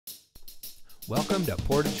Welcome to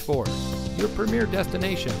Portage Ford, your premier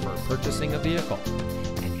destination for purchasing a vehicle.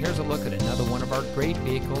 And here's a look at another one of our great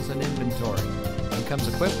vehicles in inventory. And comes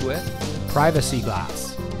equipped with privacy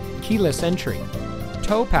glass, keyless entry,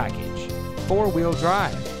 tow package, four-wheel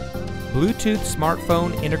drive, Bluetooth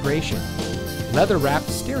smartphone integration, leather-wrapped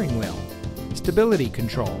steering wheel, stability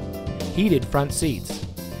control, heated front seats,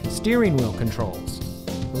 steering wheel controls,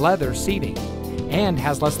 leather seating, and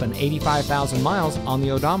has less than 85,000 miles on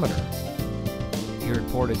the odometer. Here at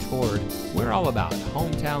Portage Ford, we're all about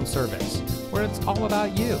hometown service, where it's all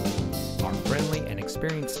about you. Our friendly and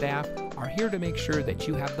experienced staff are here to make sure that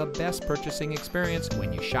you have the best purchasing experience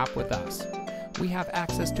when you shop with us. We have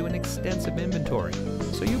access to an extensive inventory,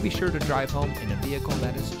 so you'll be sure to drive home in a vehicle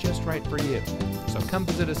that is just right for you. So come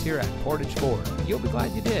visit us here at Portage Ford. You'll be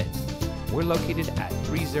glad you did. We're located at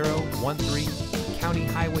 3013 County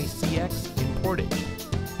Highway CX in Portage.